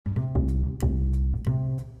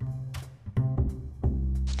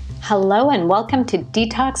Hello and welcome to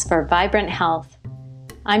Detox for Vibrant Health.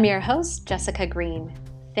 I'm your host, Jessica Green.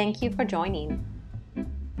 Thank you for joining.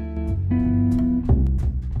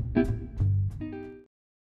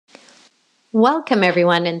 Welcome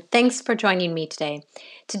everyone, and thanks for joining me today.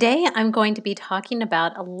 Today I'm going to be talking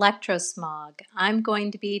about electrosmog. I'm going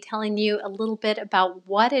to be telling you a little bit about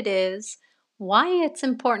what it is, why it's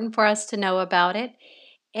important for us to know about it,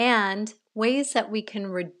 and ways that we can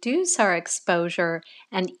reduce our exposure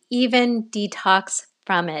and even detox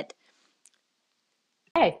from it.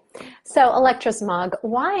 Okay, so electrosmog,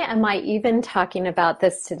 why am I even talking about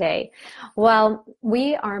this today? Well,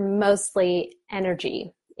 we are mostly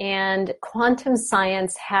energy, and quantum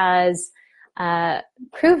science has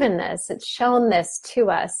proven this. It's shown this to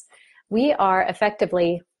us. We are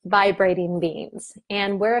effectively vibrating beings,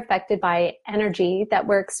 and we're affected by energy that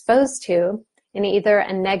we're exposed to in either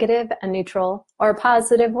a negative, a neutral, or a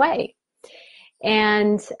positive way.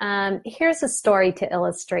 And here's a story to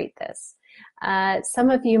illustrate this.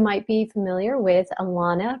 Some of you might be familiar with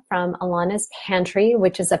Alana from Alana's Pantry,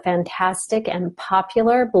 which is a fantastic and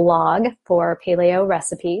popular blog for paleo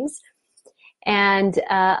recipes. And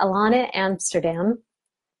Alana Amsterdam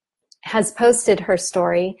has posted her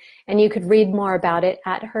story, and you could read more about it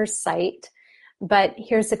at her site. But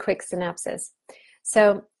here's a quick synopsis.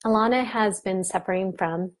 So Alana has been suffering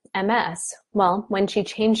from MS. Well, when she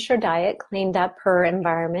changed her diet, cleaned up her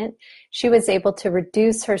environment, she was able to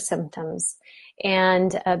reduce her symptoms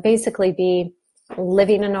and basically be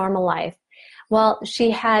living a normal life. Well,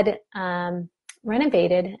 she had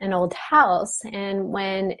renovated an old house, and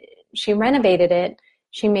when she renovated it,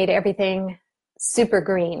 she made everything super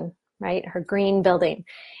green, right? Her green building.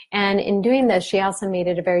 And in doing this, she also made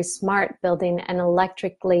it a very smart building and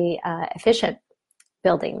electrically efficient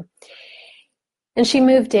building. And she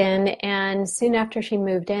moved in, and soon after she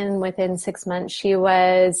moved in, within 6 months, she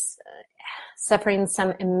was suffering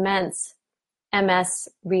some immense MS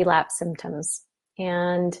relapse symptoms.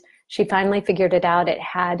 And she finally figured it out. It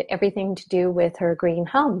had everything to do with her green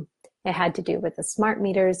home. It had to do with the smart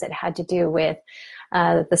meters. It had to do with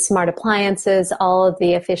the smart appliances. All of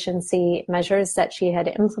the efficiency measures that she had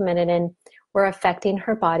implemented in were affecting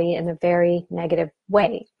her body in a very negative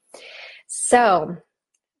way. So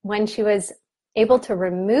when she was able to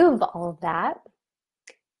remove all of that,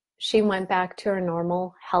 she went back to her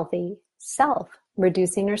normal, healthy self,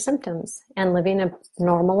 reducing her symptoms and living a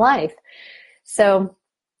normal life. So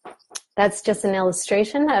that's just an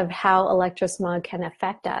illustration of how electrosmog can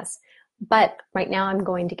affect us. But right now I'm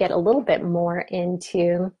going to get a little bit more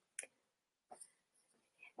into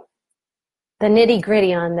the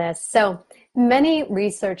nitty-gritty on this. So many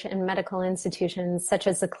research and medical institutions, such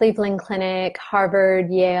as the Cleveland Clinic,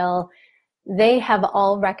 Harvard, Yale, they have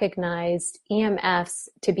all recognized EMFs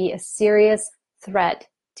to be a serious threat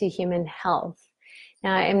to human health.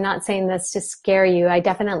 Now, I'm not saying this to scare you. I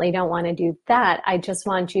definitely don't want to do that. I just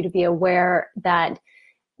want you to be aware that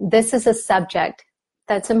this is a subject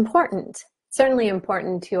that's important, certainly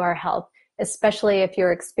important to our health, especially if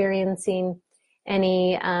you're experiencing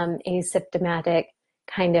any asymptomatic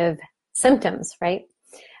kind of symptoms, right?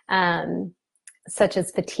 Such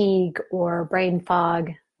as fatigue or brain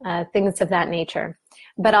fog, things of that nature.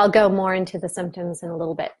 But I'll go more into the symptoms in a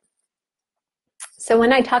little bit. So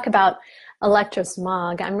when I talk about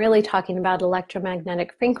electrosmog, I'm really talking about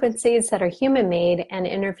electromagnetic frequencies that are human-made and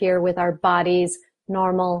interfere with our body's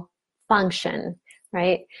normal function,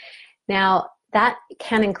 right? Now, that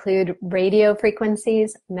can include radio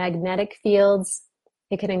frequencies, magnetic fields.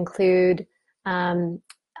 It can include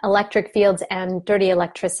electric fields and dirty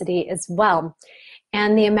electricity as well.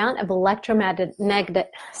 And the amount of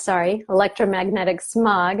electromagnetic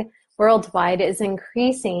smog worldwide is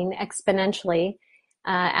increasing exponentially.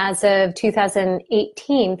 As of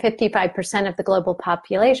 2018, 55% of the global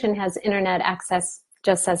population has internet access,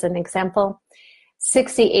 just as an example.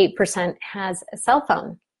 68% has a cell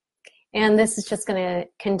phone. And this is just going to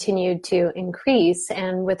continue to increase.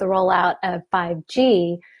 And with the rollout of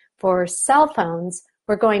 5G for cell phones,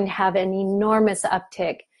 we're going to have an enormous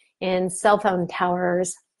uptick in cell phone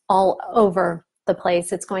towers all over the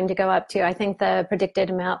place. It's going to go up to, I think the predicted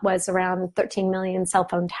amount was around 13 million cell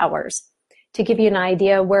phone towers. To give you an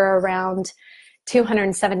idea, we're around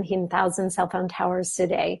 217,000 cell phone towers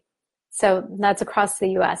today. So that's across the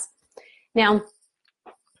US. Now,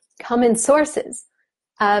 common sources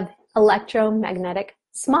of electromagnetic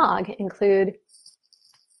smog include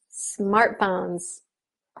smartphones,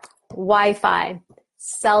 Wi-Fi,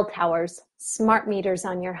 cell towers, smart meters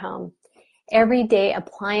on your home, everyday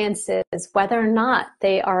appliances, whether or not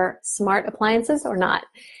they are smart appliances or not.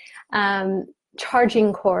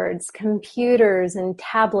 charging cords, computers and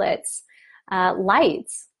tablets,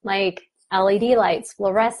 lights like LED lights,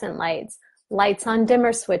 fluorescent lights, lights on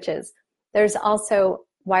dimmer switches. There's also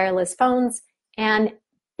wireless phones and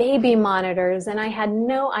baby monitors. And I had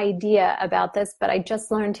no idea about this, but I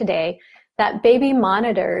just learned today that baby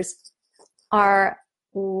monitors are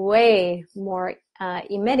way more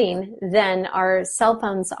emitting than our cell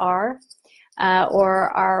phones are, or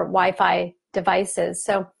our Wi-Fi devices.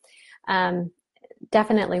 So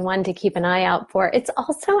definitely one to keep an eye out for. It's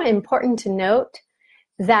also important to note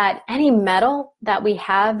that any metal that we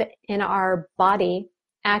have in our body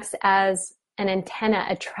acts as an antenna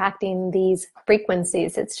attracting these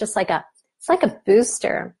frequencies. It's like a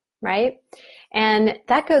booster, right? And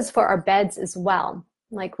that goes for our beds as well.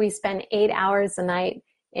 Like we spend 8 hours a night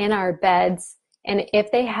in our beds, and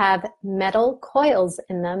if they have metal coils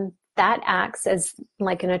in them, that acts as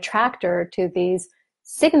like an attractor to these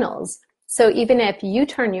signals. So even if you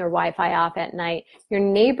turn your Wi-Fi off at night, your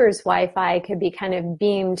neighbor's Wi-Fi could be kind of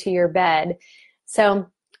beamed to your bed. So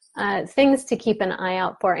things to keep an eye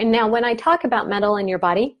out for. And now when I talk about metal in your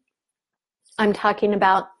body, I'm talking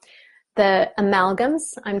about the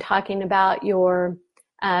amalgams. I'm talking about your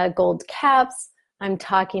gold caps. I'm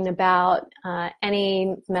talking about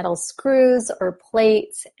any metal screws or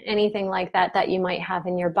plates, anything like that that you might have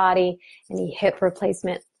in your body, any hip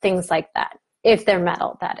replacement, things like that, if they're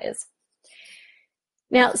metal, that is.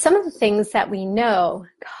 Now, some of the things that we know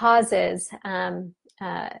causes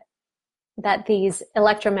that these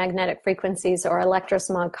electromagnetic frequencies or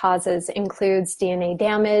electrosmog causes includes DNA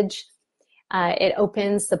damage. It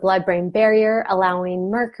opens the blood-brain barrier, allowing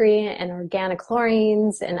mercury and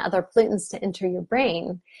organochlorines and other pollutants to enter your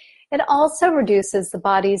brain. It also reduces the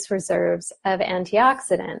body's reserves of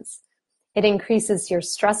antioxidants. It increases your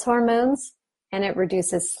stress hormones, and it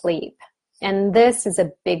reduces sleep. And this is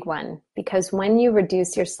a big one, because when you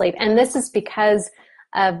reduce your sleep, and this is because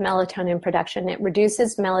of melatonin production, it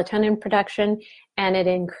reduces melatonin production and it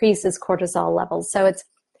increases cortisol levels. So it's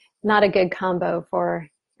not a good combo for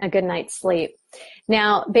a good night's sleep.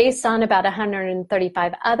 Now, based on about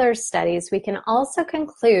 135 other studies, we can also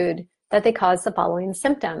conclude that they cause the following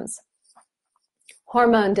symptoms: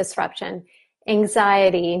 hormone disruption,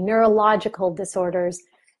 anxiety, neurological disorders,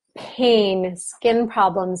 pain, skin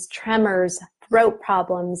problems, tremors, throat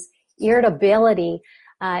problems, irritability,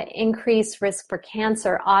 increased risk for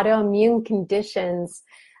cancer, autoimmune conditions.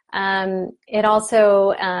 It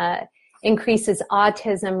also increases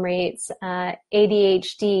autism rates,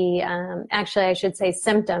 ADHD, actually I should say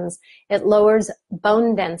symptoms. It lowers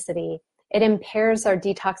bone density. It impairs our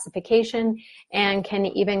detoxification and can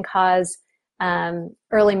even cause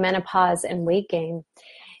early menopause and weight gain.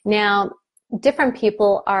 Now, different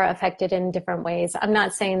people are affected in different ways. I'm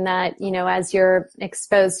not saying that, as you're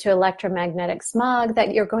exposed to electromagnetic smog,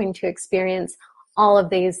 that you're going to experience all of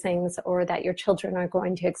these things, or that your children are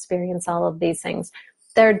going to experience all of these things.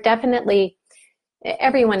 They're definitely,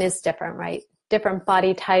 everyone is different, right? Different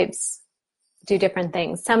body types do different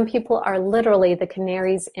things. Some people are literally the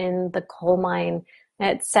canaries in the coal mine.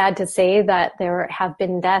 It's sad to say that there have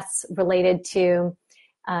been deaths related to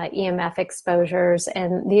EMF exposures,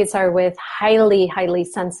 and these are with highly, highly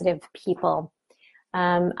sensitive people.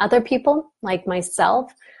 Other people, like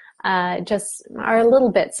myself, just are a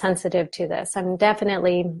little bit sensitive to this. I'm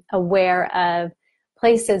definitely aware of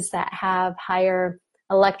places that have higher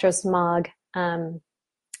electrosmog in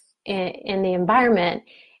the environment,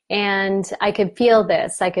 and I could feel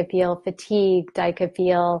this. I could feel fatigued. I could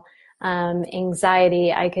feel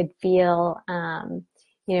anxiety. I could feel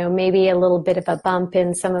maybe a little bit of a bump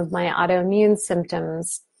in some of my autoimmune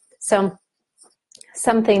symptoms. So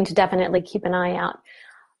something to definitely keep an eye out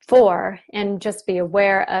for, and just be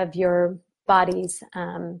aware of your body's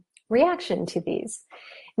reaction to these.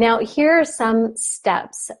 Now, here are some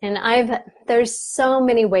steps, and there's so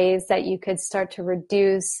many ways that you could start to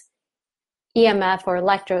reduce EMF or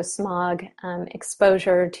electrosmog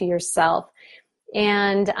exposure to yourself.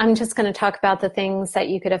 And I'm just going to talk about the things that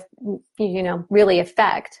you could, really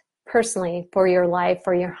affect personally for your life,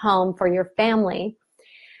 for your home, for your family.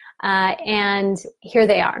 And here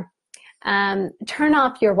they are. Turn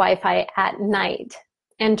off your Wi-Fi at night,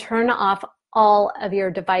 and turn off all of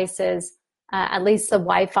your devices, at least the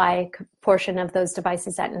Wi-Fi portion of those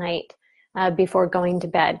devices at night before going to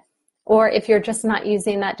bed. Or if you're just not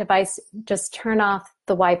using that device, just turn off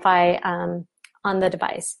the Wi-Fi on the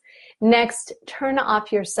device. Next, turn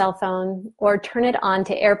off your cell phone or turn it on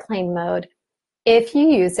to airplane mode if you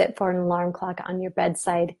use it for an alarm clock on your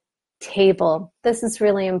bedside table. This is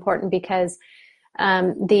really important because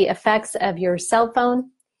the effects of your cell phone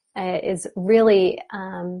is really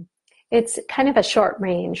It's kind of a short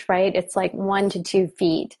range, right? It's like 1 to 2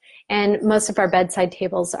 feet. And most of our bedside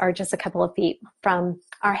tables are just a couple of feet from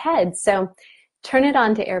our head. So turn it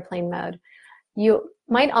on to airplane mode. You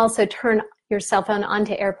might also turn your cell phone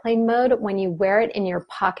onto airplane mode when you wear it in your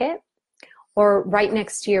pocket or right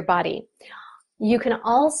next to your body. You can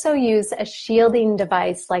also use a shielding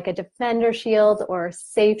device like a Defender Shield or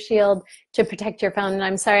Safe Shield to protect your phone. And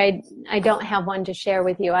I'm sorry, I don't have one to share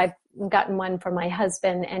with you. I've gotten one for my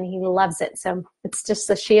husband and he loves it. So it's just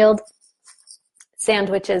the shield,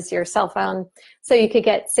 sandwiches your cell phone. So you could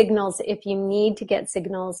get signals if you need to get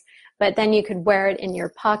signals, but then you could wear it in your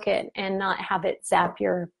pocket and not have it zap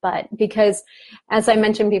your butt. Because as I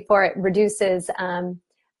mentioned before, it reduces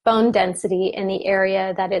bone density in the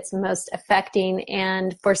area that it's most affecting.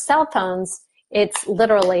 And for cell phones, it's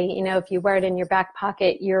literally, if you wear it in your back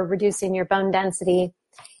pocket, you're reducing your bone density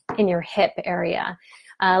in your hip area.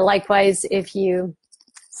 Likewise, if you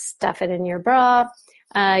stuff it in your bra,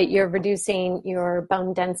 you're reducing your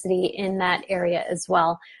bone density in that area as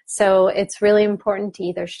well. So it's really important to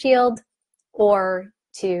either shield or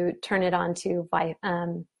to turn it on to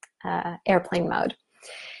airplane mode.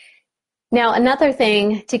 Now, another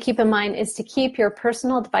thing to keep in mind is to keep your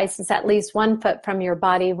personal devices at least 1 foot from your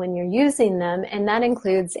body when you're using them, and that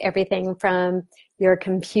includes everything from your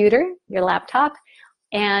computer, your laptop,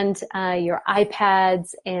 and your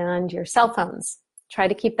iPads and your cell phones. Try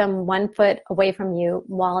to keep them 1 foot away from you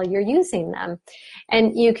while you're using them.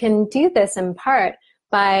 And you can do this in part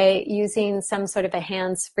by using some sort of a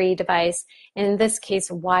hands-free device. In this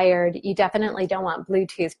case, wired. You definitely don't want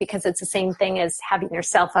Bluetooth because it's the same thing as having your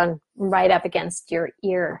cell phone right up against your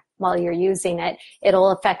ear while you're using it.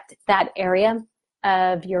 It'll affect that area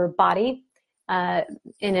of your body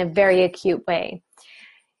in a very acute way.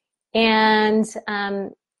 And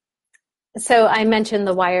so I mentioned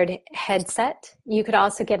the wired headset. You could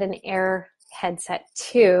also get an Air headset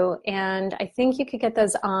too. And I think you could get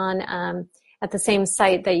those on at the same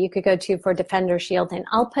site that you could go to for Defender Shield. And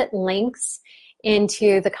I'll put links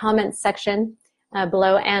into the comments section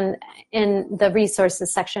below and in the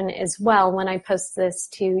resources section as well when I post this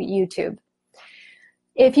to YouTube.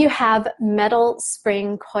 If you have metal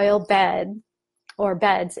spring coil bed or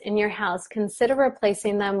beds in your house, consider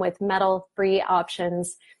replacing them with metal-free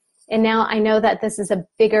options. And now I know that this is a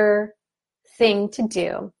bigger thing to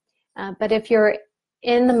do, but if you're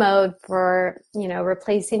in the mode for,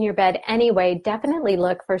 replacing your bed anyway, definitely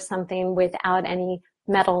look for something without any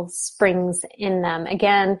metal springs in them.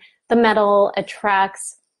 Again, the metal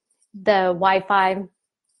attracts the Wi-Fi,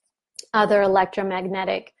 other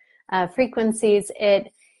electromagnetic frequencies.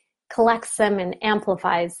 It collects them and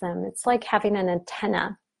amplifies them. It's like having an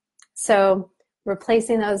antenna. So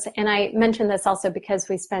replacing those, and I mention this also because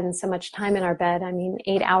we spend so much time in our bed,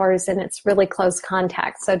 8 hours, and it's really close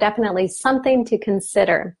contact. So definitely something to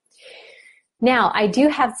consider. Now, I do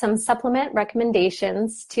have some supplement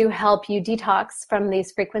recommendations to help you detox from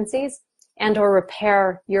these frequencies and or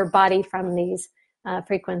repair your body from these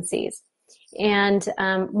frequencies. And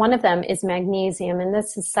one of them is magnesium, and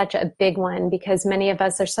this is such a big one because many of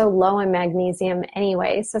us are so low in magnesium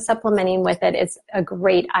anyway, so supplementing with it is a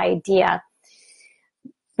great idea.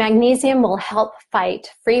 Magnesium will help fight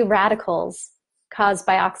free radicals caused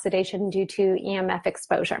by oxidation due to EMF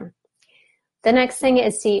exposure. The next thing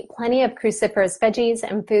is to eat plenty of cruciferous veggies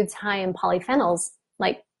and foods high in polyphenols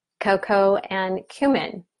like cocoa and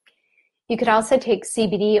cumin. You could also take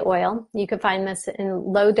CBD oil. You could find this in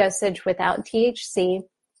low dosage without THC.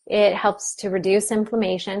 It helps to reduce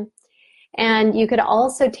inflammation. And you could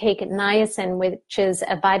also take niacin, which is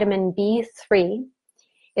a vitamin B3.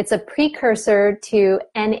 It's a precursor to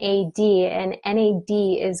NAD, and NAD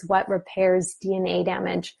is what repairs DNA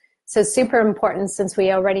damage. So super important since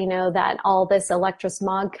we already know that all this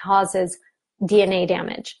electrosmog causes DNA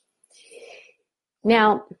damage.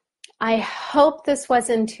 Now, I hope this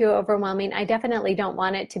wasn't too overwhelming. I definitely don't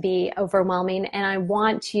want it to be overwhelming, and I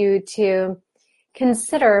want you to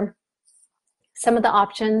consider some of the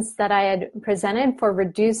options that I had presented for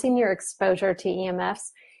reducing your exposure to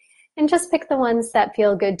EMFs, and just pick the ones that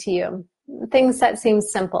feel good to you. Things that seem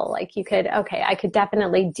simple, like you could, okay, I could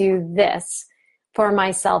definitely do this for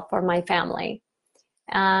myself or my family.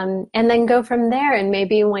 And then go from there, and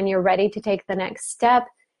maybe when you're ready to take the next step,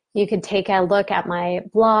 you could take a look at my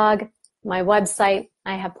blog, my website.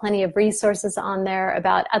 I have plenty of resources on there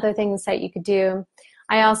about other things that you could do.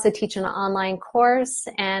 I also teach an online course,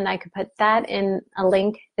 and I could put that in a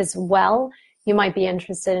link as well. You might be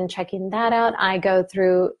interested in checking that out. I go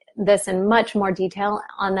through this in much more detail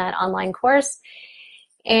on that online course,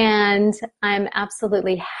 and I'm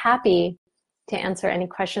absolutely happy to answer any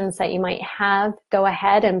questions that you might have. Go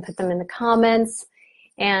ahead and put them in the comments,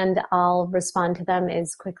 and I'll respond to them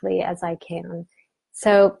as quickly as I can.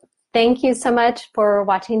 So thank you so much for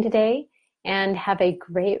watching today, and have a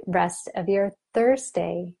great rest of your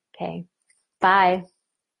Thursday. Okay, bye.